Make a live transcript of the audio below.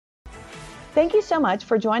Thank you so much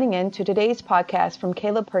for joining in to today's podcast from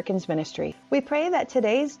Caleb Perkins Ministry. We pray that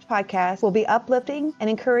today's podcast will be uplifting and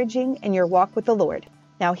encouraging in your walk with the Lord.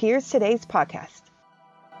 Now here's today's podcast.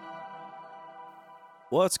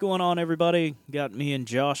 What's going on, everybody? Got me and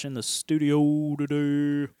Josh in the studio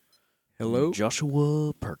today. Hello?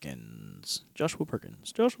 Joshua Perkins. Joshua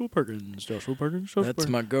Perkins. That's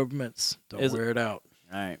my government's. Don't wear it out.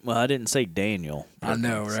 All right. Well, I didn't say Daniel Perkins. I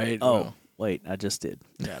know, right? Oh, Well, wait, I just did.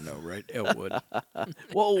 yeah, I know, right? Elwood.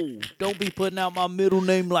 Whoa, don't be putting out my middle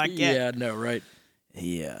name like that. Yeah, I know, right?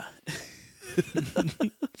 Yeah.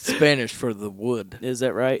 Spanish for the wood. Is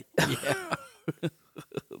that right? Yeah.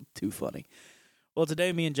 Too funny. Well,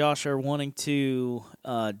 today me and Josh are wanting to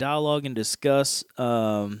dialogue and discuss,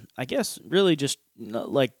 I guess, really just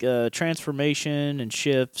like transformation and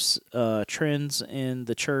shifts, trends in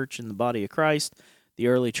the church and the body of Christ, the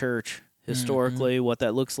early church, historically, what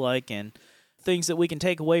that looks like, and things that we can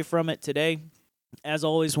take away from it today. As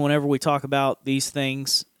always, whenever we talk about these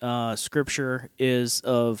things, Scripture is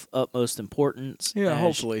of utmost importance. Yeah,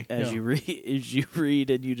 hopefully. As you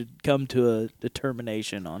read and you come to a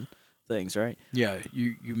determination on things, right? Yeah,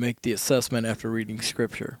 you make the assessment after reading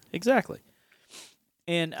Scripture. Exactly.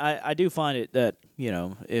 And I do find it that,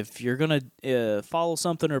 if you're going to follow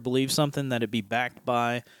something or believe something, that it be backed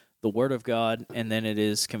by the Word of God, and then it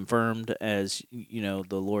is confirmed as, the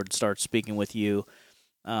Lord starts speaking with you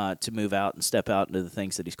to move out and step out into the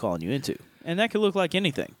things that He's calling you into. And that could look like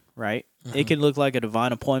anything, right? Mm-hmm. It could look like a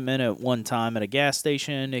divine appointment at one time at a gas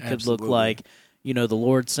station. It could look like, the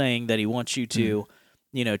Lord saying that He wants you to,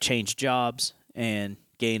 change jobs and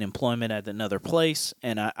gain employment at another place.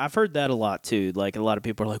 And I've heard that a lot, too. Like, a lot of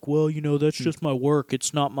people are like, well, that's just my work.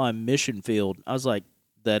 It's not my mission field. I was like,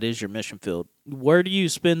 that is your mission field. Where do you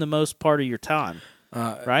spend the most part of your time,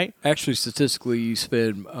 right? Actually, statistically, you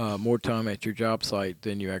spend more time at your job site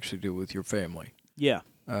than you actually do with your family. Yeah.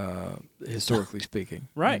 Historically speaking.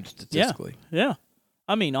 Right. And statistically. Yeah.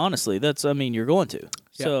 I mean, honestly, you're going to.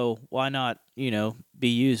 Yeah. So why not, be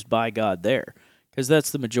used by God there? Because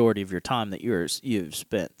that's the majority of your time that you've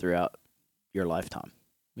spent throughout your lifetime,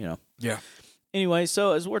 Yeah. Anyway,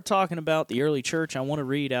 so as we're talking about the early church, I want to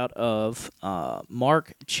read out of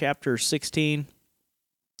Mark chapter 16,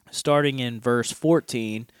 starting in verse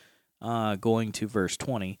 14, going to verse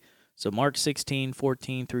 20. So Mark 16,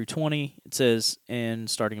 14 through 20, it says, and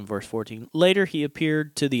starting in verse 14, later he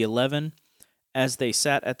appeared to the 11 as they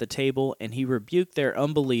sat at the table, and he rebuked their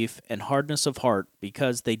unbelief and hardness of heart,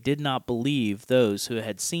 because they did not believe those who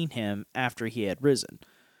had seen him after he had risen.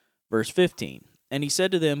 Verse 15, and he said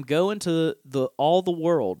to them, go into all the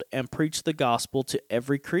world and preach the gospel to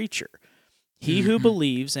every creature. He who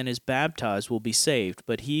believes and is baptized will be saved,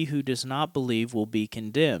 but he who does not believe will be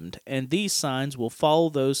condemned. And these signs will follow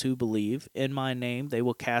those who believe. In my name they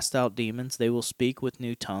will cast out demons, they will speak with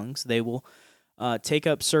new tongues, they will take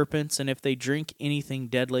up serpents, and if they drink anything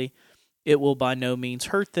deadly, it will by no means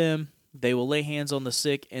hurt them. They will lay hands on the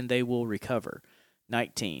sick, and they will recover.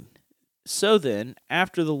 19. So then,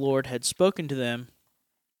 after the Lord had spoken to them,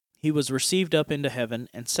 he was received up into heaven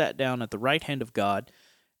and sat down at the right hand of God,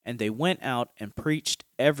 and they went out and preached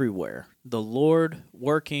everywhere, the Lord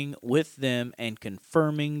working with them and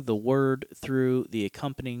confirming the word through the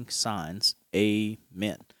accompanying signs.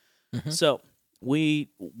 Amen. Mm-hmm. So, we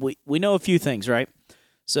know a few things, right?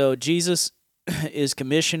 So Jesus is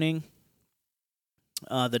commissioning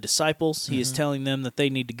the disciples. He is telling them that they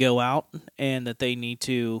need to go out and that they need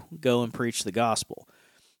to go and preach the gospel.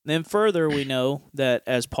 Then further, we know that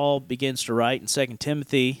as Paul begins to write in 2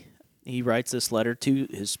 Timothy, he writes this letter to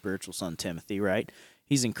his spiritual son Timothy, right?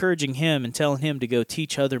 He's encouraging him and telling him to go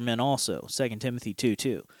teach other men also, 2 Timothy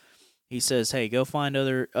 2:2. He says, hey, go find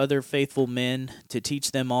other faithful men to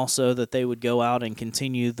teach them also, that they would go out and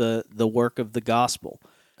continue the work of the gospel.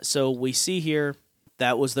 So we see here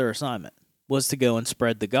that was their assignment, was to go and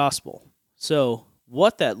spread the gospel. So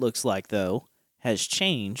what that looks like, though, has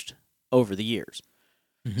changed over the years.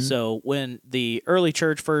 Mm-hmm. So when the early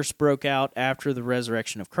church first broke out after the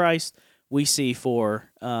resurrection of Christ, we see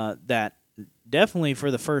for that definitely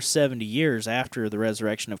for the first 70 years after the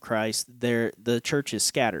resurrection of Christ, the church is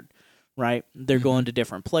scattered. Right? They're going to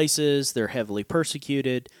different places. They're heavily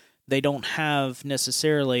persecuted. They don't have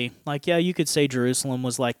necessarily, you could say Jerusalem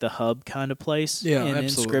was like the hub kind of place. Yeah, in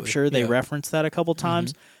Scripture. They reference that a couple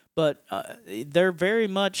times. But they're very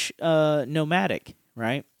much nomadic,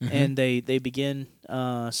 right? And they begin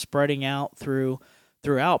spreading out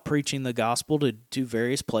throughout preaching the gospel to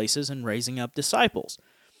various places and raising up disciples.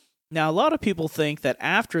 Now, a lot of people think that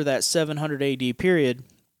after that 700 AD period,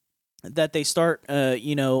 that they start,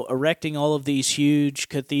 erecting all of these huge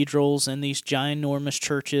cathedrals and these ginormous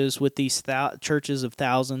churches with these churches of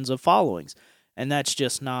thousands of followings, and that's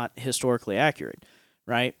just not historically accurate,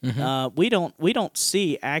 right? We don't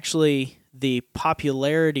see actually the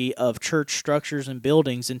popularity of church structures and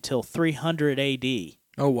buildings until 300 A.D.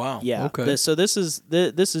 Oh wow! Yeah. Okay. So this is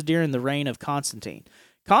during the reign of Constantine.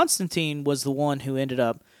 Constantine was the one who ended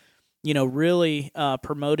up, really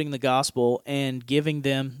promoting the gospel and giving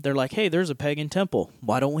them. They're like, hey, there's a pagan temple.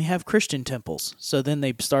 Why don't we have Christian temples? So then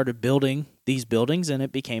they started building these buildings, and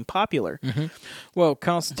it became popular. Well,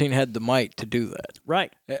 Constantine had the might to do that.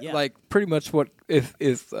 Right. Yeah. Like pretty much what if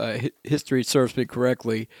history serves me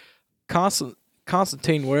correctly,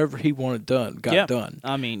 Constantine, whatever he wanted done, got done.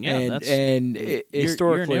 I mean, and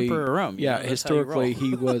historically, you're an emperor of Rome. Yeah, historically,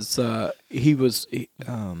 he was. I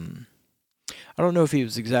don't know if he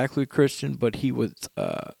was exactly Christian, but he was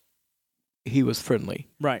friendly,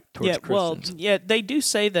 right? Towards Christians. They do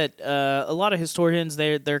say that a lot of historians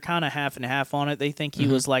they're kind of half and half on it. They think he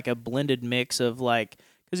was like a blended mix of like.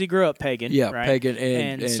 Because he grew up pagan, right? Pagan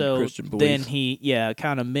and so Christian beliefs. Then he,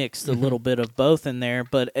 kind of mixed a little bit of both in there.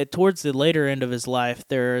 But towards the later end of his life,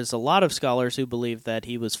 there's a lot of scholars who believe that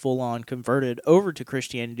he was full-on converted over to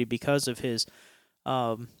Christianity because of his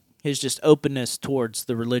just openness towards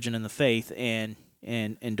the religion and the faith and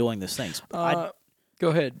doing these things. Go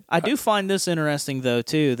ahead. I do find this interesting, though,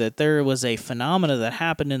 too, that there was a phenomena that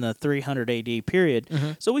happened in the 300 AD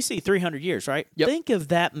period. So we see 300 years, right? Yep. Think of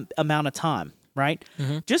that amount of time. Right?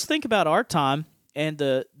 Just think about our time and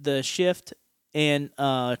the shift and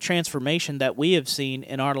transformation that we have seen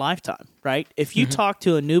in our lifetime, right? If you talk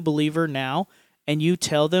to a new believer now and you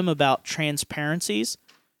tell them about transparencies,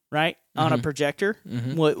 right, on a projector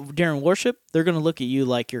during worship, they're going to look at you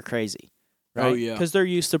like you're crazy, right? Oh, yeah. Because they're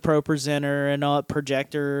used to ProPresenter and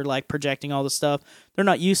projector, like projecting all the stuff. They're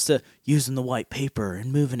not used to using the white paper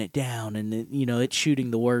and moving it down and, it's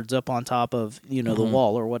shooting the words up on top of, the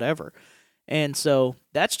wall or whatever. And so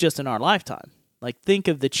that's just in our lifetime. Like, think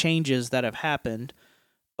of the changes that have happened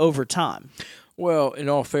over time. Well, in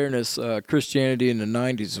all fairness, Christianity in the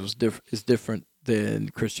 90s is different than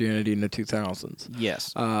Christianity in the 2000s.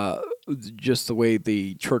 Yes. Just the way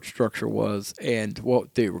the church structure was and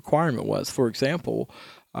what the requirement was. For example,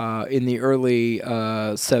 in the early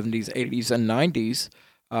 70s, 80s, and 90s,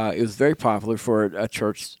 it was very popular for a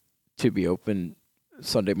church to be open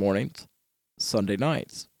Sunday mornings, Sunday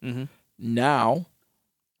nights. Now,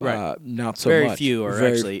 not so much. Very few are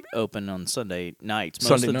actually open on Sunday nights.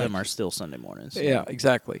 Most of them are still Sunday mornings. Yeah,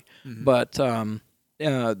 exactly. But the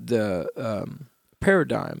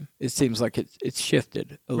paradigm, it seems like it's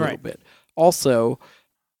shifted a little bit. Also,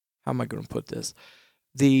 how am I going to put this?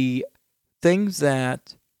 The things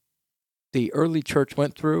that the early church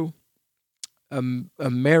went through,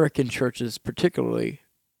 American churches particularly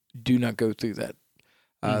do not go through that.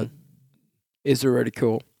 Is it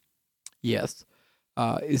ridicule? Yes.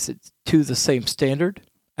 Is it to the same standard?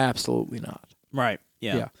 Absolutely not. Right.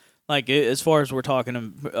 Yeah. Like, as far as we're talking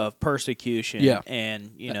of persecution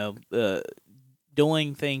and,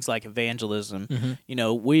 doing things like evangelism,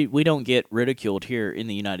 we don't get ridiculed here in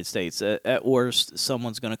the United States. At worst,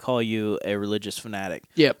 someone's going to call you a religious fanatic.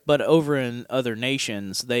 Yep. But over in other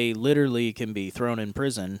nations, they literally can be thrown in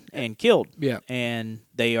prison and killed. Yeah. And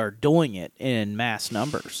they are doing it in mass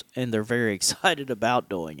numbers, and they're very excited about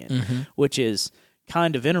doing it, which is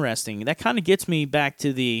kind of interesting. That kind of gets me back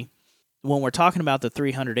to when we're talking about the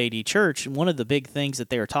 300 AD church, one of the big things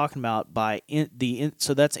that they were talking about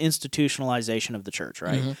so that's institutionalization of the church,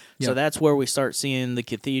 right? Yep. So that's where we start seeing the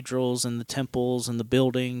cathedrals and the temples and the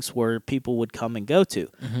buildings where people would come and go to.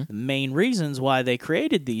 The main reasons why they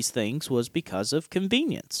created these things was because of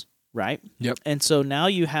convenience, right? Yep. And so now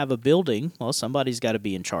you have a building. Well, somebody's got to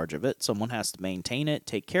be in charge of it. Someone has to maintain it,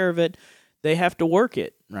 take care of it. They have to work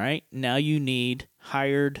it, right? Now you need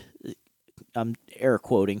hired, I'm air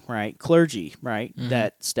quoting, right, clergy, right,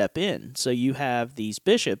 that step in. So you have these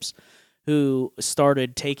bishops who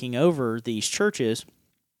started taking over these churches.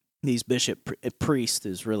 These priests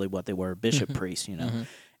is really what they were, bishop priests,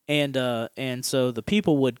 and so the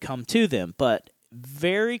people would come to them. But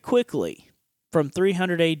very quickly, from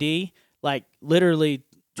 300 AD, like literally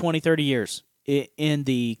 20, 30 years, in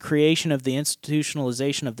the creation of the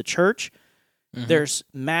institutionalization of the church, there's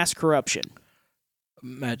mass corruption.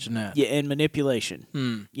 Imagine that. Yeah, and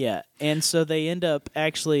manipulation. Yeah, and so they end up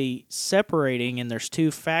actually separating, and there's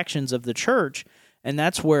two factions of the church, and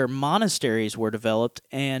that's where monasteries were developed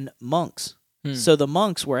and monks. So the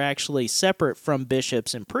monks were actually separate from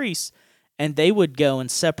bishops and priests, and they would go and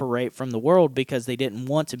separate from the world because they didn't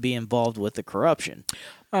want to be involved with the corruption.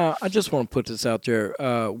 I just want to put this out there.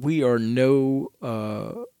 We are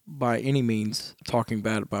by any means talking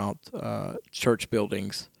bad about church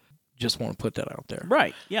buildings. Just want to put that out there.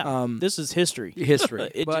 Right. Yeah. This is history. History.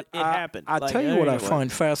 it happened. I tell you what I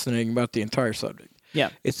find fascinating about the entire subject. Yeah.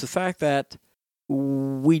 It's the fact that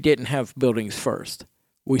we didn't have buildings first.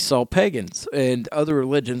 We saw pagans and other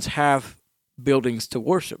religions have buildings to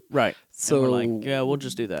worship. Right. So and we're like, yeah, we'll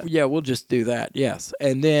just do that. Yeah, we'll just do that. Yes.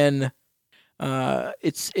 And then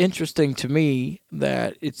it's interesting to me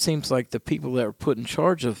that it seems like the people that were put in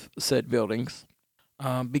charge of said buildings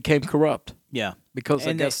became corrupt. Yeah. Because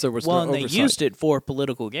I guess there was no and oversight. they used it for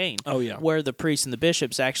political gain. Oh, yeah. Where the priests and the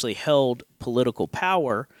bishops actually held political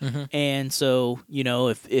power. Mm-hmm. And so,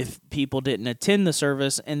 if people didn't attend the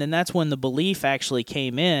service, and then that's when the belief actually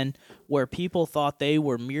came in where people thought they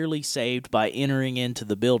were merely saved by entering into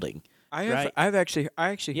the building. I actually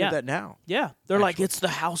hear that now. Yeah. They're like, it's the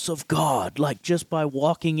house of God. Like, just by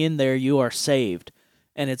walking in there, you are saved.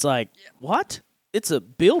 And it's like, what? It's a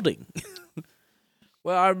building.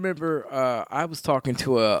 Well, I remember I was talking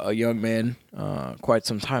to a young man quite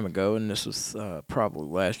some time ago, and this was probably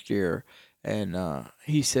last year, and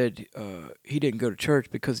he said he didn't go to church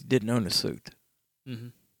because he didn't own a suit.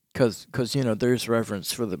 Because there's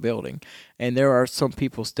reverence for the building. And there are some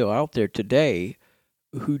people still out there today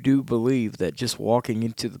who do believe that just walking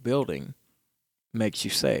into the building makes you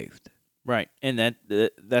saved. Right, and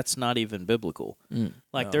that's not even biblical.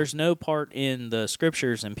 There's no part in the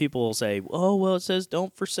scriptures, and people will say, "Oh, well, it says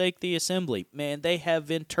don't forsake the assembly." Man, they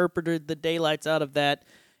have interpreted the daylights out of that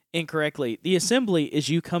incorrectly. The assembly is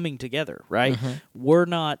you coming together, right? Mm-hmm. We're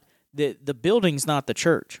not the building's not the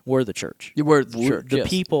church. We're the church. We're the church. The yes.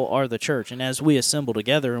 people are the church, and as we assemble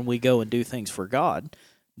together and we go and do things for God,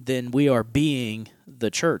 then we are being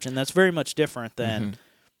the church, and that's very much different than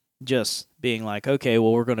just being like, okay,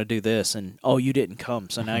 well, we're going to do this, and oh, you didn't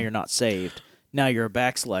come, so now you're not saved. Now you're a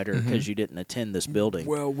backslider because you didn't attend this building.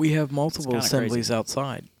 Well, we have multiple assemblies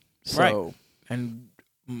outside. So, right. And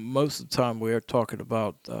most of the time we are talking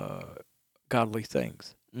about godly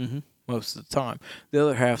things. Mm-hmm. Most of the time. The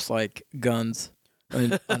other half's like guns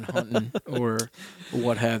and hunting or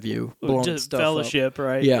what have you. Blowing Just stuff fellowship, up.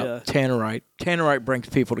 right? Yeah, Tannerite. Tannerite brings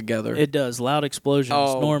people together. It does. Loud explosions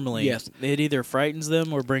normally. Yes. It either frightens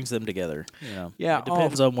them or brings them together. Yeah. It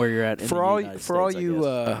depends on where you're at in for the all United for all States, you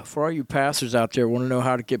for all you pastors out there want to know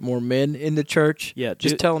how to get more men in the church. Yeah,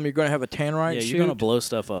 just tell them you're going to have a Tannerite. Yeah, shoot. you're going to blow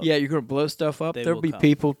stuff up. Yeah, you're going to blow stuff up. They There'll will be come.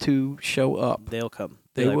 people to show up. They'll come.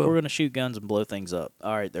 They They're like, will. we're going to shoot guns and blow things up.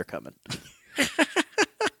 All right, they're coming.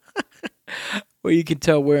 Well, you can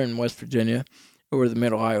tell we're in West Virginia or the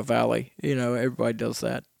Middle Ohio Valley. Everybody does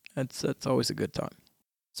that. That's always a good time.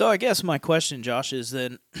 So I guess my question, Josh, is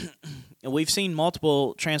then we've seen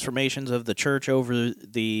multiple transformations of the church over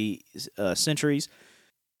the centuries.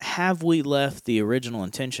 Have we left the original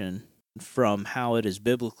intention from how it is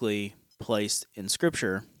biblically placed in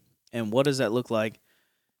Scripture? And what does that look like?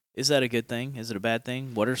 Is that a good thing? Is it a bad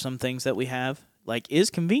thing? What are some things that we have? Like, is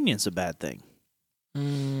convenience a bad thing?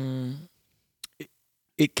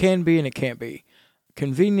 It can be and it can't be.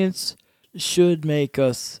 Convenience should make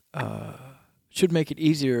it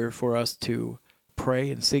easier for us to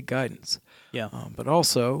pray and seek guidance. Yeah. But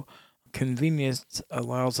also, convenience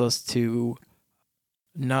allows us to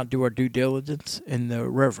not do our due diligence in the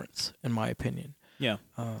reverence, in my opinion. Yeah.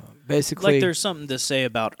 Basically, like there's something to say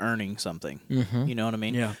about earning something. Mm-hmm. You know what I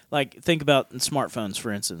mean? Yeah. Like think about smartphones,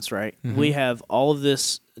 for instance, right? Mm-hmm. We have all of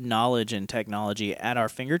this knowledge and technology at our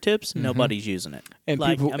fingertips. Mm-hmm. Nobody's using it. And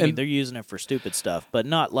like, people, I mean, they're using it for stupid stuff, but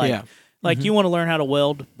not like Yeah. like Mm-hmm. you want to learn how to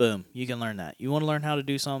weld, boom, you can learn that. You want to learn how to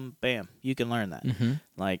do something, bam, you can learn that. Mm-hmm.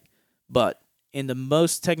 Like, but in the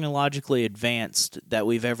most technologically advanced that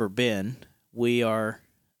we've ever been, we are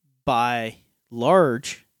by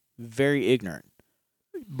large very ignorant.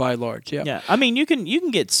 By large, yeah. Yeah, I mean, you can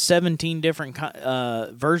get 17 different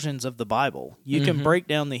versions of the Bible. You can Mhm. break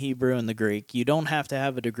down the Hebrew and the Greek. You don't have to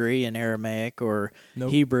have a degree in Aramaic or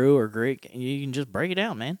Nope. Hebrew or Greek. You can just break it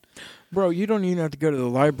down, man. Bro, you don't even have to go to the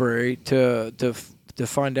library to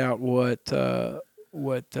find out what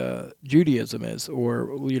Judaism is,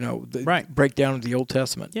 or the Right. breakdown of the Old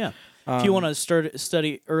Testament. Yeah. If you want to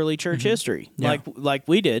study early church history, Yeah. like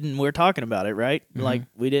we did, and we're talking about it, right? Like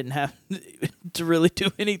we didn't have to really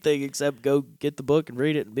do anything except go get the book and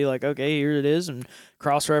read it and be like, okay, here it is, and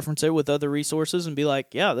cross-reference it with other resources and be like,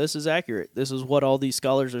 yeah, this is accurate. This is what all these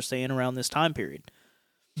scholars are saying around this time period.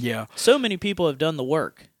 Yeah. So many people have done the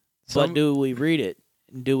work, but do we read it?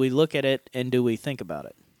 Do we look at it? And do we think about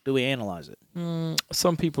it? Do we analyze it?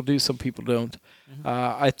 Some people do, some people don't.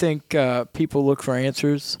 I think people look for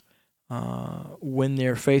answers when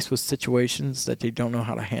they're faced with situations that they don't know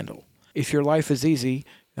how to handle. If your life is easy,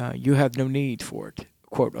 you have no need for it,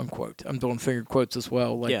 quote unquote. I'm doing finger quotes as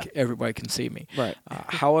well, like everybody can see me. Right.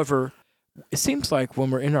 However, it seems like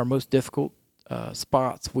when we're in our most difficult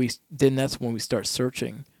spots, then that's when we start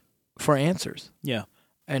searching for answers. Yeah.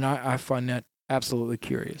 And I find that absolutely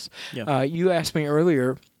curious. Yeah. You asked me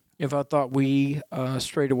earlier if I thought we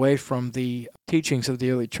strayed away from the teachings of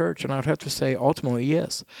the early church, and I'd have to say ultimately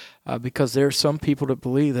yes, because there are some people that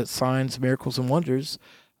believe that signs, miracles, and wonders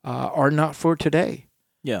are not for today.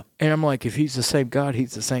 Yeah. And I'm like, if he's the same God,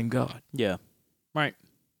 he's the same God. Yeah. Right.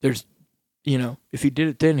 There's, if he did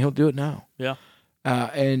it then, he'll do it now. Yeah.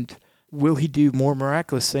 And will he do more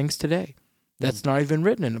miraculous things today? That's not even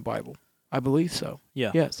written in the Bible. I believe so.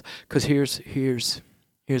 Yeah. Yes. Because here's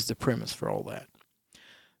the premise for all that.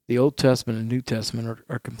 The Old Testament and New Testament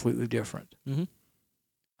are completely different.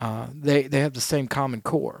 Mm-hmm. They have the same common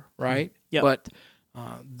core, right? Yeah. But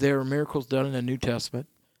there are miracles done in the New Testament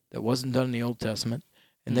that wasn't done in the Old Testament,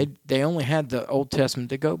 and they only had the Old Testament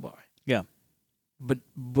to go by. Yeah.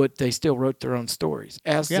 But they still wrote their own stories.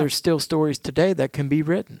 There's still stories today that can be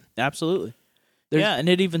written. Absolutely. And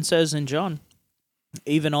it even says in John,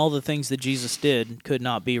 even all the things that Jesus did could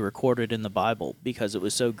not be recorded in the Bible because it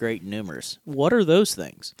was so great and numerous. What are those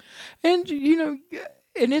things? And, and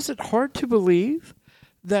is it hard to believe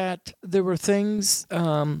that there were things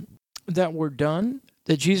that were done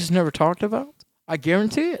that Jesus never talked about? I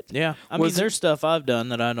guarantee it. Yeah. I mean, there's stuff I've done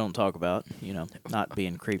that I don't talk about, not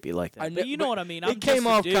being creepy like that. But you know what I mean? It came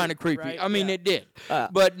off kind of creepy. Right? I mean, it did.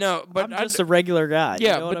 But no, but I'm just a regular guy.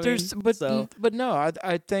 Yeah, you know but no,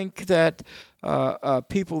 I think that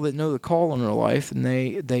people that know the call on their life and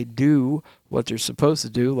they do what they're supposed to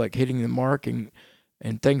do, like hitting the mark and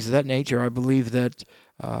things of that nature. I believe that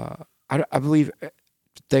I believe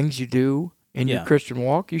things you do in your Christian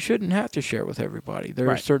walk, you shouldn't have to share with everybody. There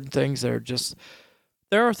are certain things that are just...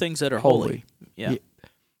 There are things that are holy. Yeah.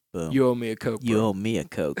 Boom. You owe me a Coke, bro. You owe me a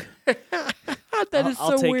Coke. That is so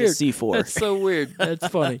I'll take weird. a C4. That's so weird. That's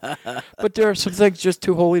funny. But there are some things just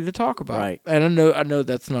too holy to talk about. Right. And I know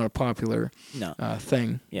that's not a popular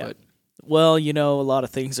thing. Yeah. But. Well, a lot of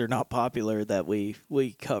things are not popular that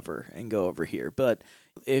we cover and go over here. But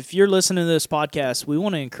if you're listening to this podcast, we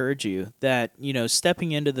want to encourage you that,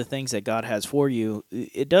 stepping into the things that God has for you,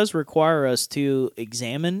 it does require us to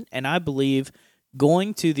examine, and I believe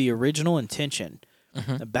going to the original intention,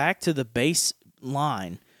 back to the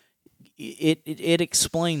baseline, it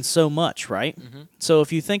explains so much, right? Mm-hmm. So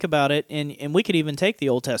if you think about it, and we could even take the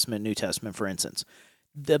Old Testament, New Testament, for instance,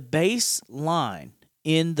 the baseline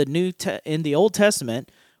in the Old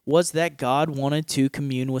Testament was that God wanted to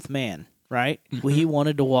commune with man, right? Mm-hmm. He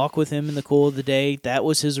wanted to walk with him in the cool of the day. That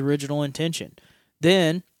was his original intention.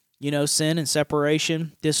 Then, sin and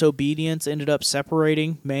separation, disobedience ended up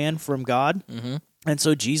separating man from God. Mm-hmm. And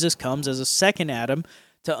so Jesus comes as a second Adam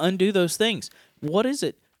to undo those things. What is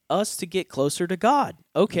it? Us to get closer to God.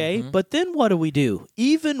 Okay, but then what do?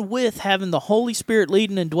 Even with having the Holy Spirit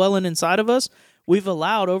leading and dwelling inside of us, we've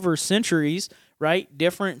allowed over centuries, right,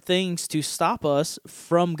 different things to stop us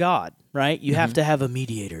from God, right? You have to have a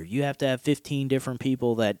mediator. You have to have 15 different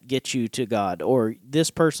people that get you to God, or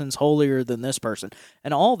this person's holier than this person.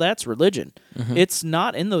 And all that's religion. It's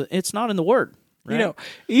not in the Word. Right?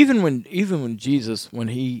 Even when Jesus, when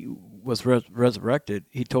he was resurrected,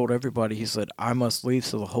 he told everybody, he said, I must leave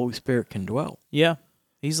so the Holy Spirit can dwell. Yeah.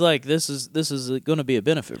 He's like, this is going to be a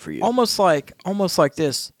benefit for you. Almost like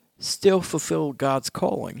this, still fulfill God's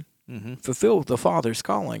calling, fulfill the Father's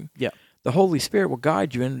calling. Yeah. The Holy Spirit will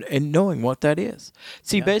guide you in knowing what that is.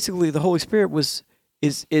 See, basically, the Holy Spirit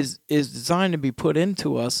is designed to be put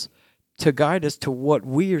into us to guide us to what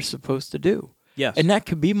we are supposed to do. Yes. And that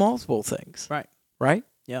could be multiple things. Right. Right?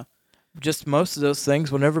 Yeah. Just most of those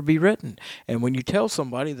things will never be written. And when you tell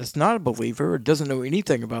somebody that's not a believer or doesn't know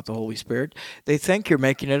anything about the Holy Spirit, they think you're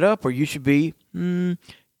making it up, or you should be in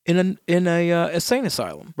a insane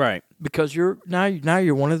asylum. Right. Because you're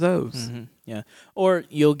one of those. Mm-hmm. Yeah. Or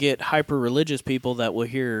you'll get hyper-religious people that will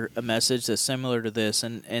hear a message that's similar to this,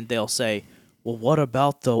 and they'll say, well, what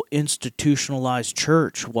about the institutionalized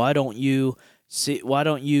church? Why don't you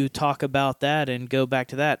talk about that and go back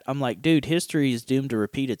to that? I'm like, dude, history is doomed to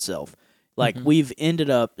repeat itself. Like, we've ended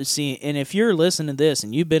up seeing, and if you're listening to this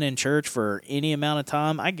and you've been in church for any amount of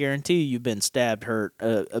time, I guarantee you've been stabbed, hurt,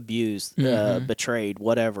 abused, betrayed,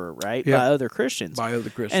 whatever, right? Yeah. By other Christians.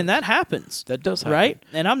 And that happens. That does happen. Right?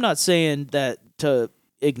 And I'm not saying that to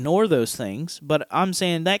ignore those things, but I'm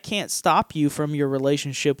saying that can't stop you from your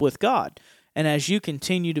relationship with God. And as you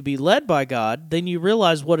continue to be led by God, then you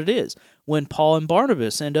realize what it is. When Paul and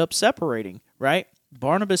Barnabas end up separating, right?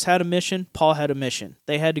 Barnabas had a mission. Paul had a mission.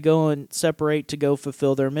 They had to go and separate to go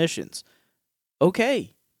fulfill their missions.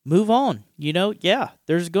 Okay, move on.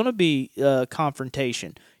 There's going to be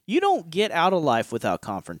confrontation. You don't get out of life without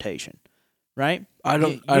confrontation, right? I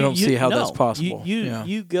don't see how that's possible.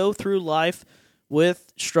 You go through life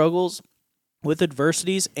with struggles, with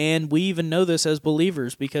adversities, and we even know this as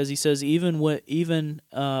believers because he says even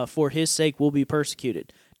for his sake we'll be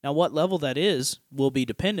persecuted. Now, what level that is will be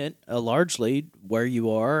dependent largely where you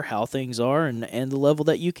are, how things are, and the level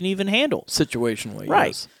that you can even handle. Situationally, right?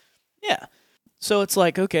 Yes. Yeah. So it's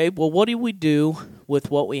like, okay, well, what do we do with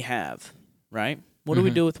what we have, right? What do we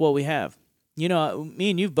do with what we have? Me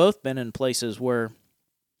and you've both been in places where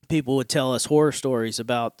people would tell us horror stories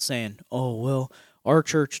about saying, oh, well, our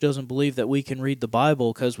church doesn't believe that we can read the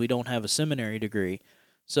Bible because we don't have a seminary degree.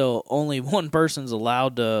 So only one person's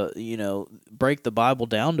allowed to, break the Bible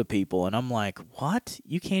down to people. And I'm like, what?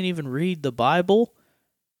 You can't even read the Bible,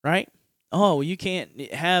 right? Oh, you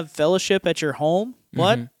can't have fellowship at your home?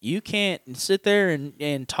 What? You can't sit there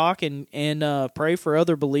and talk and pray for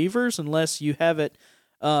other believers unless you have it,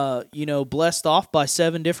 blessed off by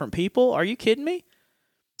 7 different people? Are you kidding me?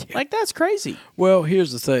 Like, that's crazy. Well,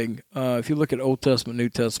 here's the thing. If you look at Old Testament, New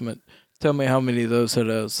Testament, tell me how many of those had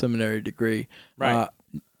a seminary degree. Right.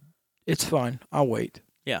 It's fine. I'll wait.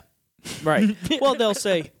 Yeah. Right. Well, they'll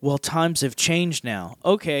say, well, times have changed now.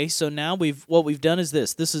 Okay, so now what we've done is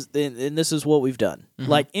this. This is what we've done.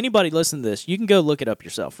 Like, anybody listen to this, you can go look it up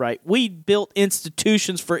yourself, right? We built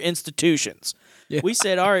institutions for institutions. Yeah. We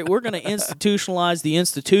said, all right, we're going to institutionalize the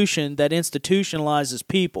institution that institutionalizes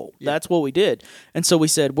people. Yeah. That's what we did. And so we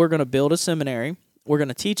said, we're going to build a seminary. We're going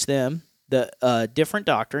to teach them the different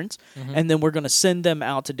doctrines, and then we're going to send them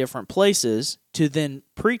out to different places to then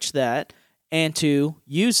preach that and to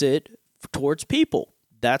use it towards people.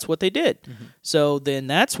 That's what they did. So then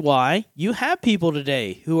that's why you have people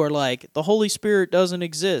today who are like, the Holy Spirit doesn't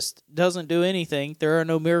exist, doesn't do anything. There are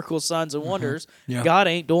no miracles, signs, and wonders. Yeah. God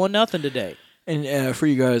ain't doing nothing today. And for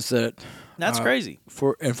you guys that's crazy.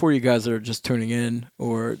 For you guys that are just tuning in,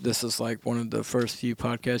 or this is like one of the first few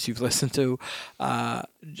podcasts you've listened to,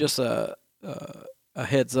 just a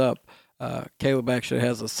heads up. Caleb actually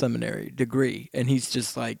has a seminary degree, and he's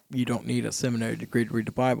just like, you don't need a seminary degree to read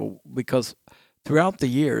the Bible, because throughout the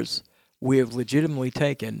years, we have legitimately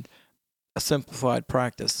taken a simplified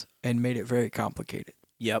practice and made it very complicated.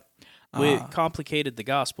 Yep. We complicated the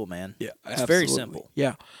gospel, man. Yeah, it's very simple.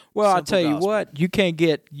 Yeah. Well, I'll tell you what,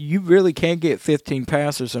 you really can't get 15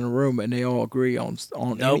 pastors in a room and they all agree on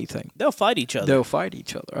anything. They'll fight each other. They will.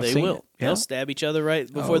 It. Yeah. They'll stab each other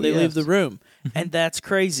right before they leave the room. And that's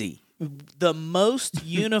crazy. The most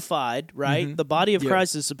unified, right? The body of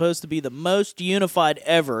Christ is supposed to be the most unified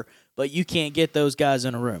ever, but you can't get those guys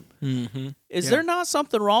in a room. Is there not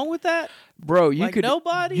something wrong with that? Bro, you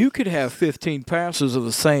could have 15 pastors of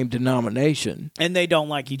the same denomination, and they don't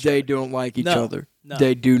like each other. They don't like each other. No.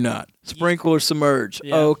 They do not. Sprinkle or submerge.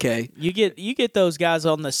 Yeah. Okay. You get those guys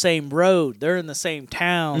on the same road. They're in the same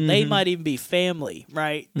town. They might even be family,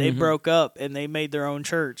 right? They broke up and they made their own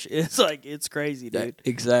church. It's like, it's crazy, dude.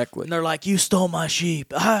 Exactly. And they're like, you stole my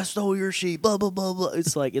sheep. I stole your sheep. Blah, blah, blah, blah.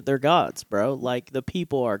 It's like, they're gods, bro. Like, the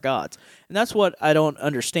people are gods. And that's what I don't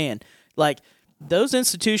understand. Like, those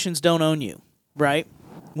institutions don't own you, right?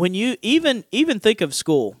 When you even think of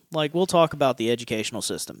school, like, we'll talk about the educational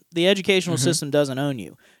system. The educational system doesn't own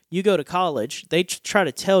you. You go to college, they try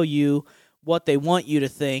to tell you what they want you to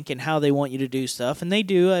think and how they want you to do stuff, and they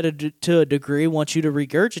do to a degree want you to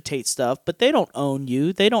regurgitate stuff, but they don't own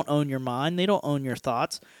you. They don't own your mind. They don't own your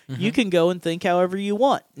thoughts. You can go and think however you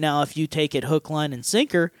want. Now, if you take it hook, line, and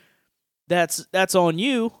sinker, that's on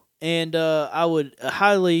you. And I would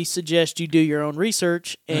highly suggest you do your own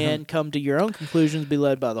research and come to your own conclusions, be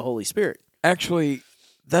led by the Holy Spirit. Actually,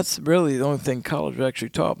 that's really the only thing college actually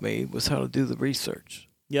taught me was how to do the research.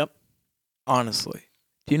 Yep. Honestly.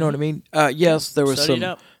 Do you know what I mean? Yes, there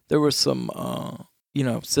was some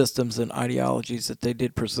systems and ideologies that they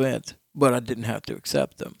did present, but I didn't have to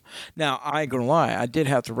accept them. Now, I ain't going to lie, I did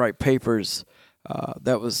have to write papers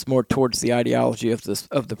that was more towards the ideology of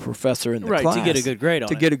the professor in the class. Right, to get a good grade on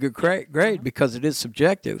it. To get a good grade, because it is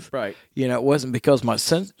subjective. Right. It wasn't because my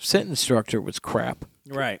sentence structure was crap.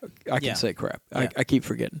 Right. I can say crap. Yeah. I keep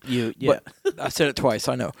forgetting. But I said it twice,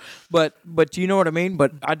 I know. But you know what I mean?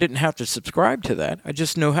 But I didn't have to subscribe to that. I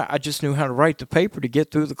just knew how to write the paper to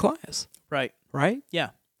get through the class. Right. Right? Yeah.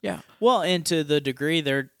 Yeah. Well, and to the degree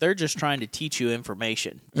they're just trying to teach you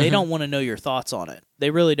information. They don't want to know your thoughts on it. They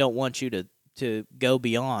really don't want you to go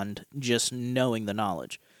beyond just knowing the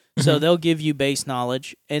knowledge. So they'll give you base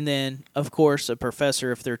knowledge, and then, of course, a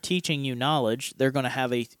professor, if they're teaching you knowledge, they're going to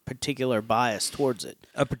have a particular bias towards it.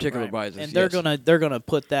 A particular Right. bias, And they're gonna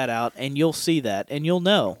put that out, and you'll see that, and you'll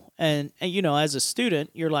know. And as a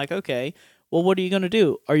student, you're like, okay, well, what are you going to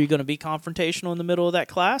do? Are you going to be confrontational in the middle of that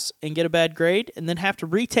class and get a bad grade and then have to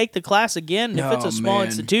retake the class again? And if it's a small man.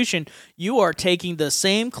 institution, you are taking the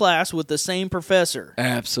same class with the same professor.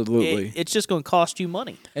 Absolutely. It's just going to cost you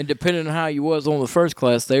money. And depending on how you was on the first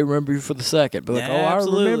class, they remember you for the second. But like,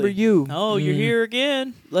 Absolutely. I remember you. Oh, you're here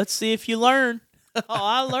again. Let's see if you learn. Oh,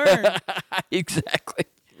 I learned. Exactly.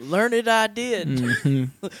 Learn it, I did.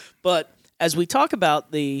 Mm-hmm. But as we talk about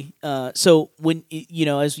so when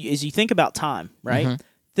as you think about time, right? Mm-hmm.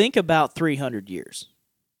 Think about 300 years.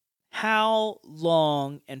 How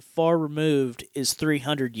long and far removed is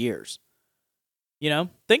 300 years?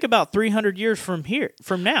 Think about 300 years from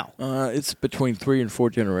now. It's between 3 and 4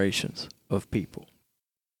 generations of people.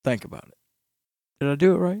 Think about it. Did I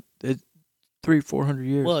do it right? 400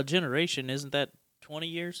 years. Well, a generation, isn't that 20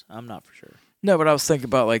 years? I'm not for sure. No, but I was thinking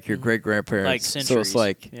about like your great grandparents. Like centuries. So it's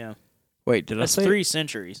like, yeah. Wait, did That's I say 3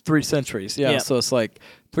 centuries. 3 centuries? Yeah. So it's like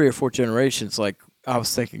 3 or 4 generations. Like I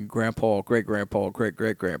was thinking, grandpa, great grandpa, great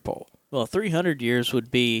great grandpa. Well, 300 years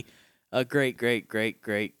would be a great, great, great,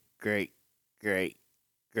 great, great, great,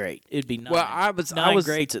 great. It'd be 9. Well, I was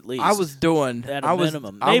greats at least. I was doing at a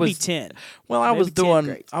minimum, maybe 10. Well, I Maybe was 10 doing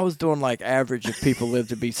greats. I was doing like average if people live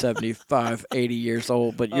to be 75, 80 years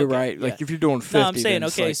old. But you're Okay, right. Like yeah. if you're doing 50, No, I'm saying, then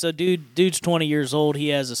it's okay, like, so dude's 20 years old. He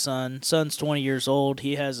has a son. Son's 20 years old.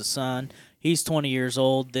 He has a son. He's 20 years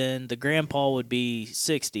old. Then the grandpa would be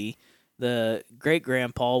 60. The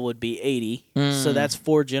great-grandpa would be 80. So that's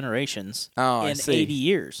 4 generations I in see. 80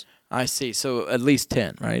 years. I see. So at least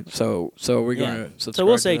 10, right? So we're Yeah. going to So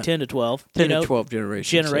we'll say 10 to 12. 10 to 12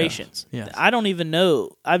 generations. yeah. Generations. Yes. I don't even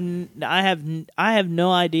know. I have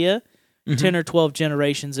no idea. 10 or 12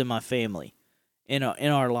 generations in my family, in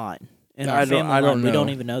our line, in our family I don't line. know. We don't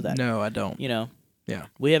even know that. No, I don't. Yeah.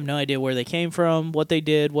 We have no idea where they came from, what they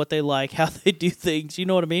did, what they like, how they do things. You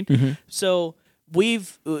know what I mean? Mm-hmm. So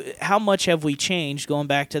how much have we changed? Going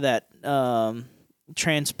back to that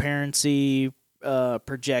transparency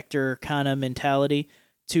projector kind of mentality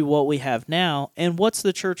to what we have now, and what's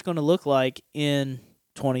the church going to look like in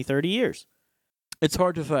 20, 30 years? It's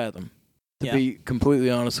hard to fathom. To Yeah. be completely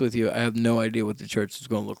honest with you, I have no idea what the church is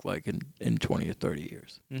going to look like in 20 or 30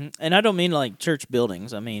 years. Mm-hmm. And I don't mean like church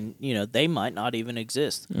buildings. I mean, they might not even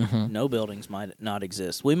exist. No buildings might not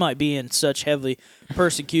exist. We might be in such heavy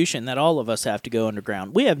persecution that all of us have to go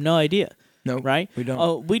underground. We have no idea. No, Right? we don't.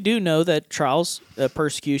 Oh, we do know that trials,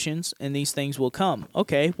 persecutions, and these things will come.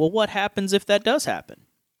 Okay, well, what happens if that does happen?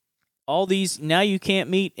 All these, now you can't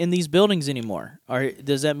meet in these buildings anymore.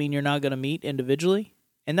 Does that mean you're not going to meet individually?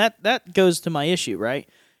 And that goes to my issue, right?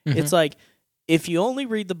 It's like, if you only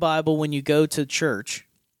read the Bible when you go to church,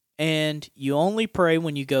 and you only pray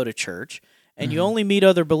when you go to church, and you only meet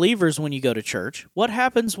other believers when you go to church, what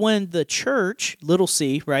happens when the church, little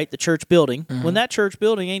c, right, the church building, when that church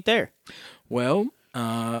building ain't there? Well,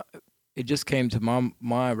 it just came to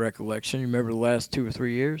my recollection. You remember the last 2 or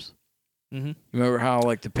 3 years? Mm-hmm. You remember how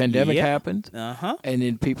like the pandemic Yep. happened? Uh-huh. And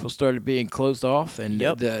then people started being closed off, and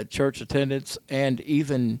Yep. the church attendance and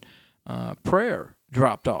even prayer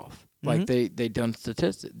dropped off. Like they done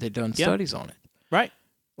statistics, they done studies on it. Right.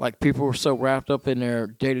 Like people were so wrapped up in their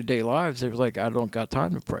day-to-day lives, they was like, I don't got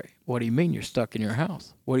time to pray. What do you mean you're stuck in your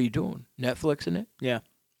house? What are you doing? Netflixing it? Yeah.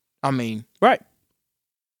 I mean, Right.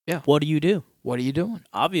 Yeah. What do you do? what are you doing?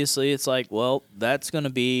 Obviously, it's like, well, that's going to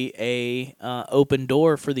be a open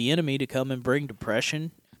door for the enemy to come and bring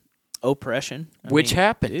depression, oppression. Which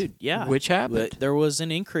happened. Dude, yeah. Which happened. But there was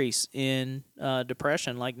an increase in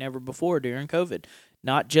depression like never before during COVID,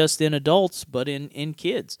 not just in adults, but in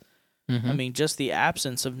kids. I mean, just the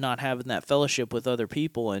absence of not having that fellowship with other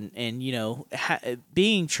people and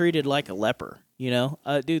being treated like a leper,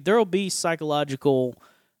 dude, there will be psychological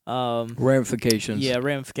ramifications.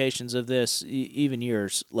 ramifications of this even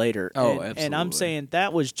years later. Oh, And I'm absolutely. saying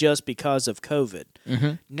that was just because of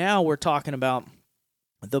COVID. Now we're talking about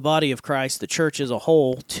the body of Christ, the church as a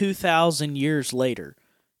whole, 2,000 years later.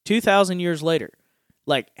 2,000 years later.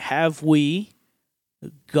 Like, have we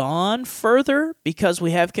gone further because we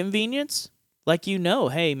have convenience? Like,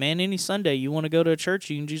 hey, man, any Sunday you want to go to a church,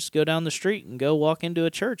 you can just go down the street and go walk into a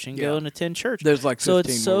church and go and attend church. There's like 15 so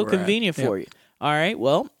it's so where we're at. convenient for you. All right,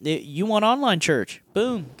 well, you want online church.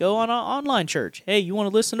 Boom, go on online church. Hey, you want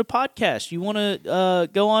to listen to podcasts. You want to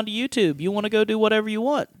go on to YouTube. You want to go do whatever you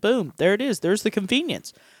want. Boom, there it is. There's the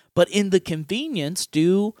convenience. But in the convenience,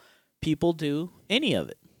 do people do any of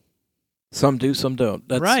it? Some do, some don't.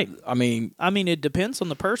 That's Right. I mean, it depends on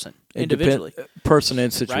the person it individually. person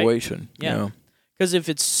and situation. Yeah. You know? Because if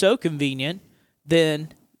it's so convenient,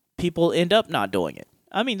 then people end up not doing it.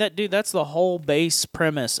 I mean, that's the whole base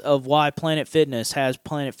premise of why Planet Fitness has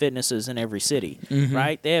Planet Fitnesses in every city,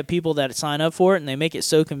 right? They have people that sign up for it, and they make it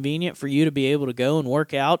so convenient for you to be able to go and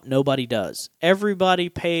work out. Nobody does. Everybody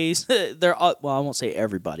pays. Well, I won't say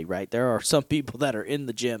everybody, right? There are some people that are in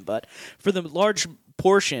the gym, but for the large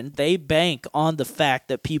portion, they bank on the fact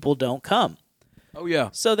that people don't come. Oh yeah.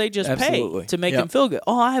 So they just Absolutely. pay to make them feel good.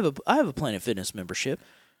 Oh, I have a Planet Fitness membership.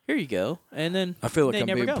 Here you go. And then I feel like they I'm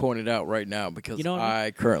never being go. pointed out right now because You know what I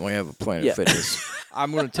I currently have a Planet Yeah. Fitness.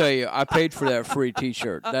 I'm going to tell you, I paid for that free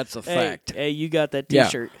T-shirt. That's a fact. Hey, you got that Yeah.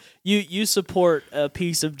 T-shirt. You support a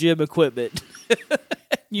piece of gym equipment.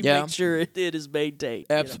 You Yeah. make sure it is maintained.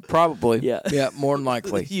 you know? Probably. Yeah. more than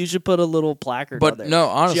likely. You should put a little placard But on there. no,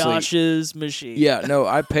 honestly- Josh's machine. Yeah, no,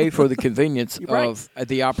 I pay for the convenience Right. of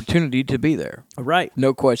the opportunity to be there. Right.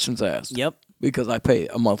 No questions asked. Yep. Because I pay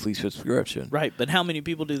a monthly subscription. Right. But how many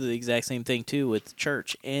people do the exact same thing, too, with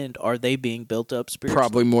church? And are they being built up spiritually?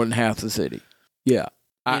 Probably more than half the city. Yeah.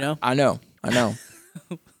 You know? I know. I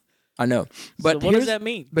know. But so what does that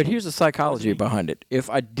mean? But here's the psychology behind it.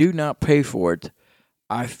 If I do not pay for it,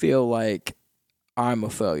 I feel like I'm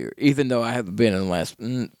a failure, even though I haven't been in the last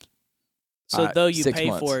So though you 6 pay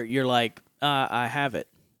months. for it, you're like, I have it.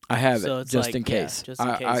 I have So it it's just like, in yeah, case. just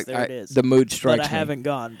in case. There it is. The mood strikes But I me. haven't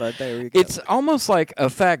gone, but there you go. It's almost like a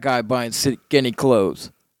fat guy buying skinny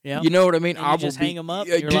clothes. yeah. You know what I mean? And you just hang them up.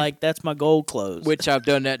 Yeah, You're like, that's my gold clothes. which I've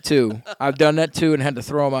done that too. I've done that too and had to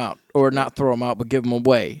throw them out, or not throw them out, but give them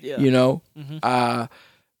away. Yeah. You know, Mhm.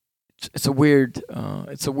 it's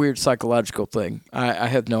a weird psychological thing. I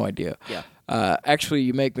have no idea. Yeah. Actually,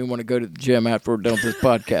 you make me want to go to the gym after we're done with this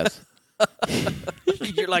podcast.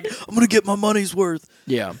 You're like, I'm going to get my money's worth.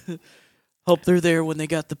 Yeah. Hope they're there when they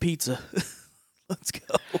got the pizza. Let's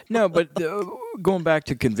go. No, but going back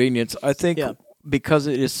to convenience, I think Yeah. because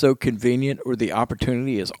it is so convenient, or the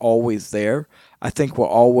opportunity is always there, I think we'll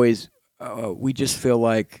always we just feel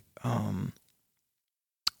like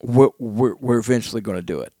we're eventually going to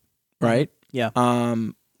do it, right? Yeah.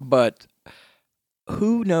 But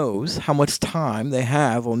who knows how much time they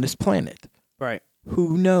have on this planet? Right.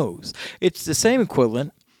 Who knows? It's the same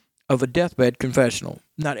equivalent of a deathbed confessional.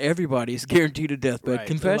 Not everybody is guaranteed a deathbed Right. They're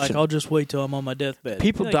confession. like, I'll just wait till I'm on my deathbed.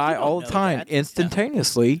 People Like, die you don't all the know time, that.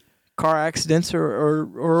 instantaneously, car accidents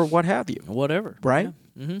or what have you. Yeah. Whatever. Right?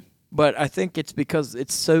 Yeah. Mm-hmm. But I think it's because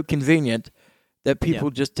it's so convenient that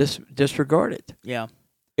people just disregard it. Yeah.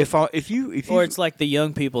 If you Or it's like the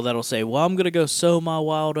young people that'll say, well, I'm going to go sow my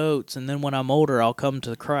wild oats, and then when I'm older, I'll come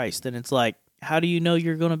to Christ. And it's like, how do you know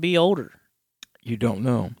you're going to be older? you don't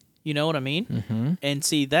know. You know what I mean? Mm-hmm. And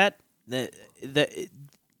see, that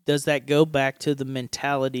does that go back to the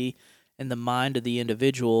mentality and the mind of the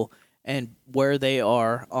individual and where they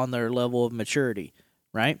are on their level of maturity,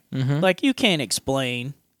 right? Mm-hmm. Like, you can't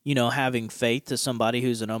explain, having faith to somebody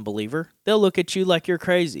who's an unbeliever. They'll look at you like you're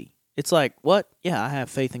crazy. It's like, what? Yeah, I have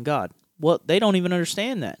faith in God. Well, they don't even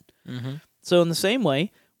understand that. Mm-hmm. So in the same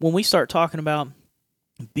way, when we start talking about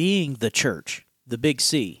being the church, the big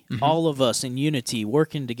C, all of us in unity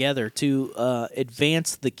working together to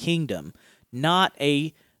advance the kingdom, not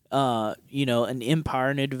an empire,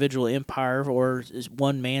 an individual empire, or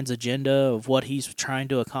one man's agenda of what he's trying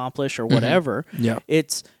to accomplish or whatever. Yeah.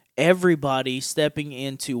 It's everybody stepping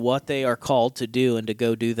into what they are called to do and to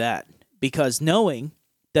go do that, because knowing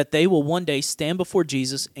that they will one day stand before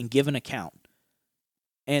Jesus and give an account.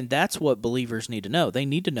 And that's what believers need to know. They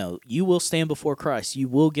need to know you will stand before Christ. You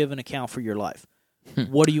will give an account for your life.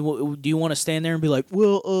 What do you want to stand there and be like,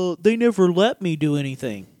 well, they never let me do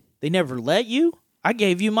anything? They never let you? I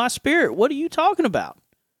gave you my spirit. What are you talking about?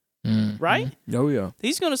 Mm-hmm. Right? Oh, yeah.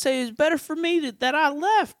 He's going to say it's better for me that I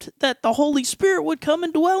left, that the Holy Spirit would come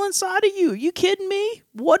and dwell inside of you. You kidding me?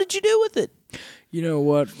 What did you do with it? You know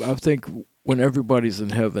what? I think when everybody's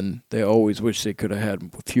in heaven, they always wish they could have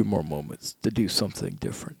had a few more moments to do something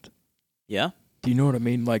different. Yeah. Do you know what I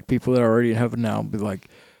mean? Like, people that are already in heaven now be like,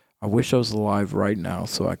 I wish I was alive right now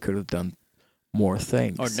so I could have done more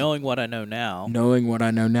things. Or knowing what I know now. Knowing what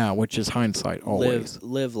I know now, which is hindsight always.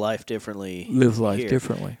 Live life differently. Live life here.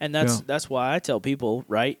 differently. And that's why I tell people,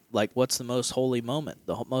 right? Like, what's the most holy moment?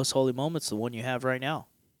 The most holy moment's the one you have right now.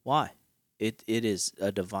 Why? It is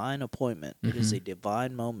a divine appointment. It is a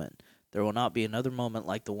divine moment. There will not be another moment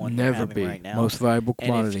like the one you're Never having be. right now. Most valuable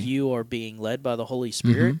commodity. And if you are being led by the Holy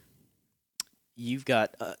Spirit, you've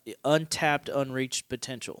got untapped, unreached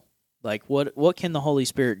potential. Like, what can the Holy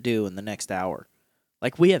Spirit do in the next hour?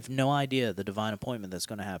 Like, we have no idea the divine appointment that's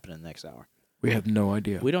going to happen in the next hour. We have no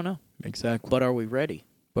idea. We don't know. Exactly. But are we ready?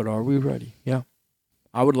 But are we ready? Yeah.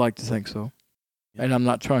 I would like to think so. Yeah. And I'm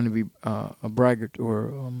not trying to be a braggart,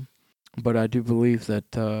 but I do believe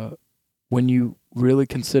that when you really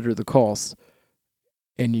consider the cost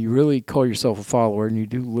and you really call yourself a follower and you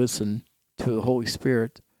do listen to the Holy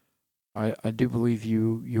Spirit, I do believe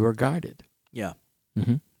you are guided. Yeah.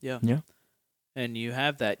 Mm-hmm. Yeah. Yeah. And you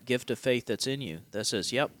have that gift of faith that's in you that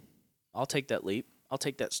says, yep, I'll take that leap. I'll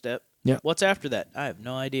take that step. Yeah. What's after that? I have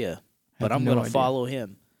no idea. But I'm no going to idea. follow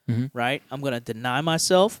him, right? I'm going to deny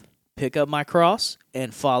myself, pick up my cross,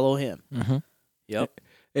 and follow him. Mm-hmm. Yep.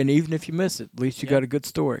 And even if you miss it, at least you got a good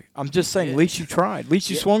story. I'm just saying, at least you tried. At least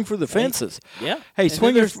you swung for the fences. Yeah. Hey,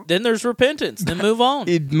 then there's repentance. Then move on.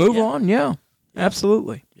 Move on, yeah.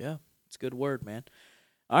 Absolutely. Yeah. It's a good word, man.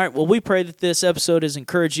 All right. Well, we pray that this episode has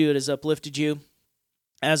encouraged you. It has uplifted you.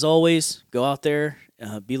 As always, go out there,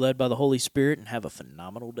 be led by the Holy Spirit, and have a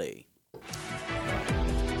phenomenal day.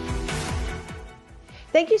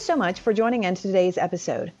 Thank you so much for joining in today's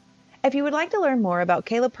episode. If you would like to learn more about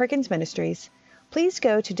Caleb Perkins Ministries, please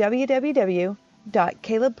go to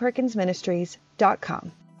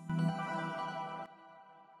www.calebperkinsministries.com.